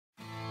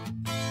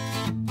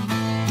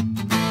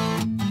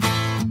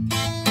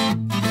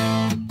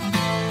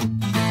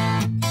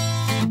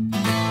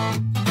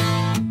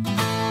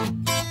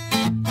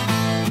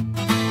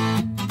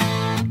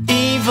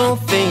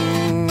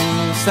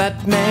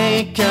that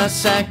make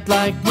us act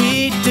like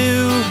we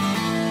do.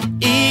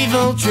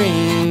 Evil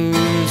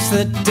dreams,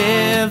 the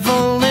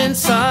devil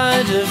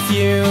inside of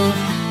you.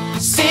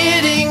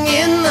 Sitting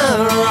in the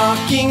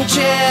rocking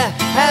chair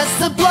as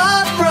the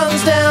blood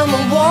runs down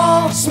the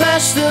wall.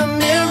 Smash the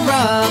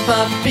mirror,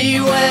 but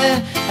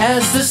beware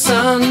as the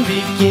sun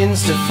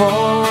begins to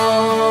fall.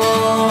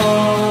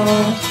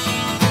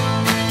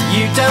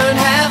 You don't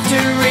have to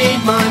read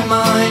my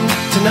mind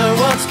to know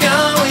what's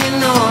going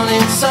on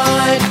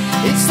inside.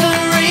 It's the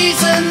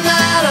reason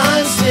that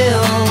I'm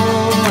still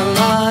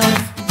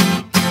alive.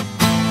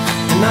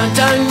 And I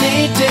don't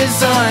need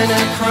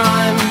designer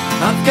crime,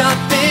 I've got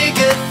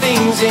bigger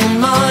things in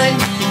mind.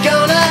 You're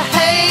gonna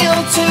hail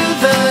to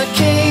the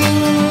king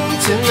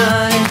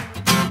tonight.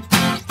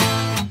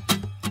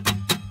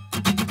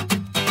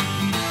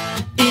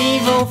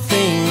 Evil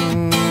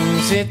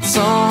things, it's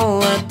all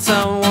that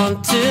I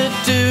want to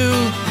do.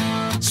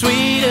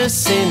 Sweeter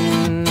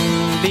sin,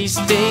 these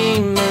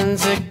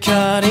demons are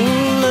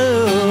cutting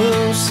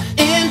loose.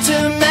 Into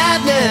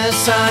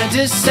madness I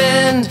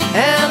descend,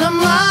 and I'm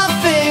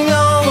laughing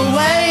all the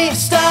way.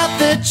 Start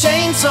the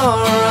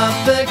chainsaw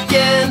up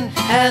again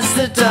as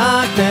the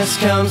darkness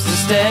comes to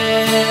stay.